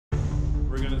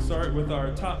gonna start with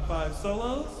our top 5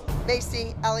 solos.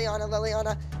 Maesi, Eliana,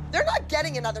 Liliana, they're not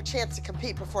getting another chance to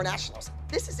compete before nationals.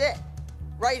 This is it,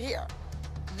 right here.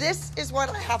 This is what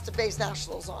I have to base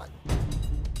nationals on.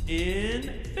 In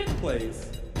 5th place,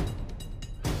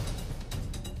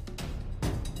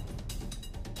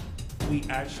 we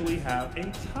actually have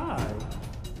a tie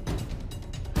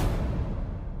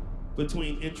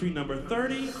between entry number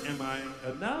 30, Am I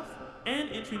Enough, and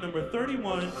entry number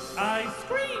 31, I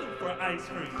Scream for Ice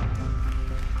Cream.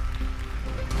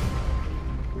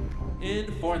 In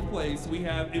 4th place, we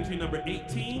have entry number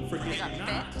 18, Forget Me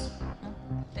Not.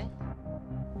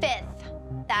 Fifth.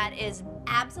 That is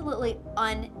absolutely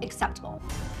unacceptable.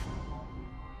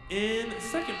 In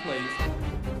 2nd place,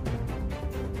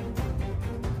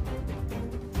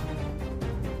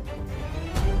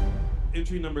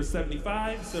 entry number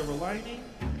 75, Silver Lining.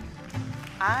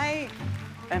 I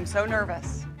am so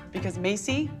nervous because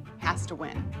Maesi has to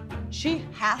win. She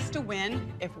has to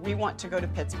win if we want to go to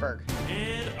Pittsburgh.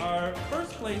 And our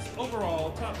 1st place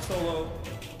overall top solo,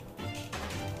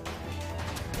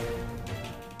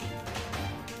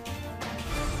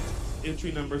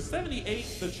 entry number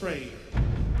 78, The Train.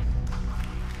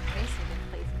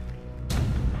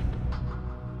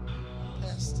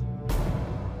 Pissed.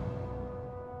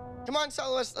 Come on,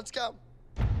 soloists, let's go.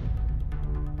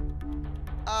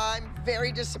 I'm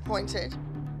very disappointed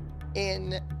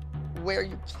in where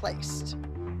you placed.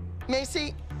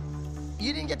 Maesi,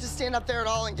 you didn't get to stand up there at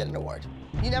all and get an award.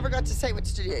 You never got to say what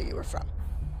studio you were from.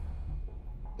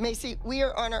 Maesi, we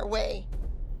are on our way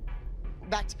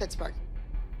back to Pittsburgh.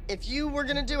 If you were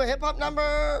gonna do a hip-hop number,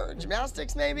 or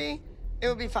gymnastics maybe, it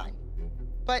would be fine.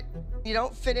 But you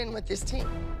don't fit in with this team.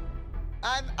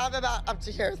 I'm about up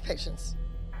to here with patience.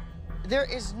 There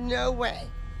is no way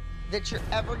that you're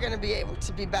ever gonna be able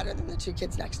to be better than the 2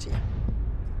 kids next to you.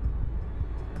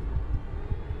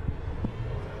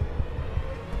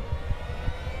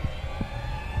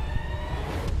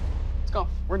 Let's go.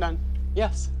 We're done.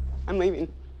 Yes, I'm leaving.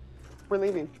 We're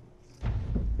leaving.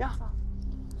 Yeah.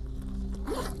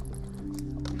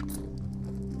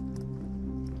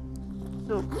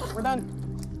 No, we're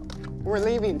done. We're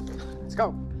leaving. Let's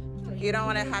go. You don't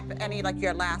want to have any, like,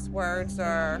 your last words,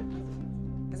 or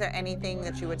is there anything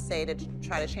that you would say to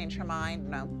try to change her mind?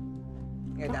 No,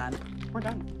 you're done. We're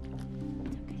done.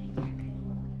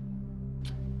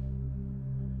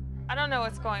 I don't know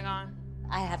what's going on.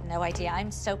 I have no idea.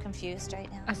 I'm so confused right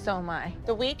now. So am I.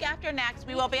 The week after next,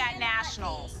 we will be at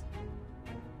nationals.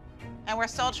 And we're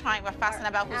still trying, we're fussing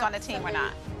about who's on the team or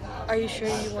not. Are you sure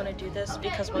you want to do this?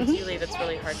 Because once you leave, it's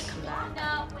really hard to come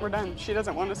back. We're done. She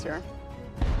doesn't want us here.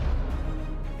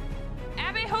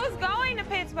 Abby, who's going to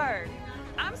Pittsburgh?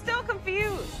 I'm still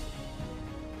confused.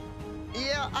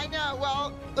 Yeah, I know.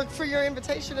 Well, look for your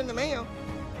invitation in the mail.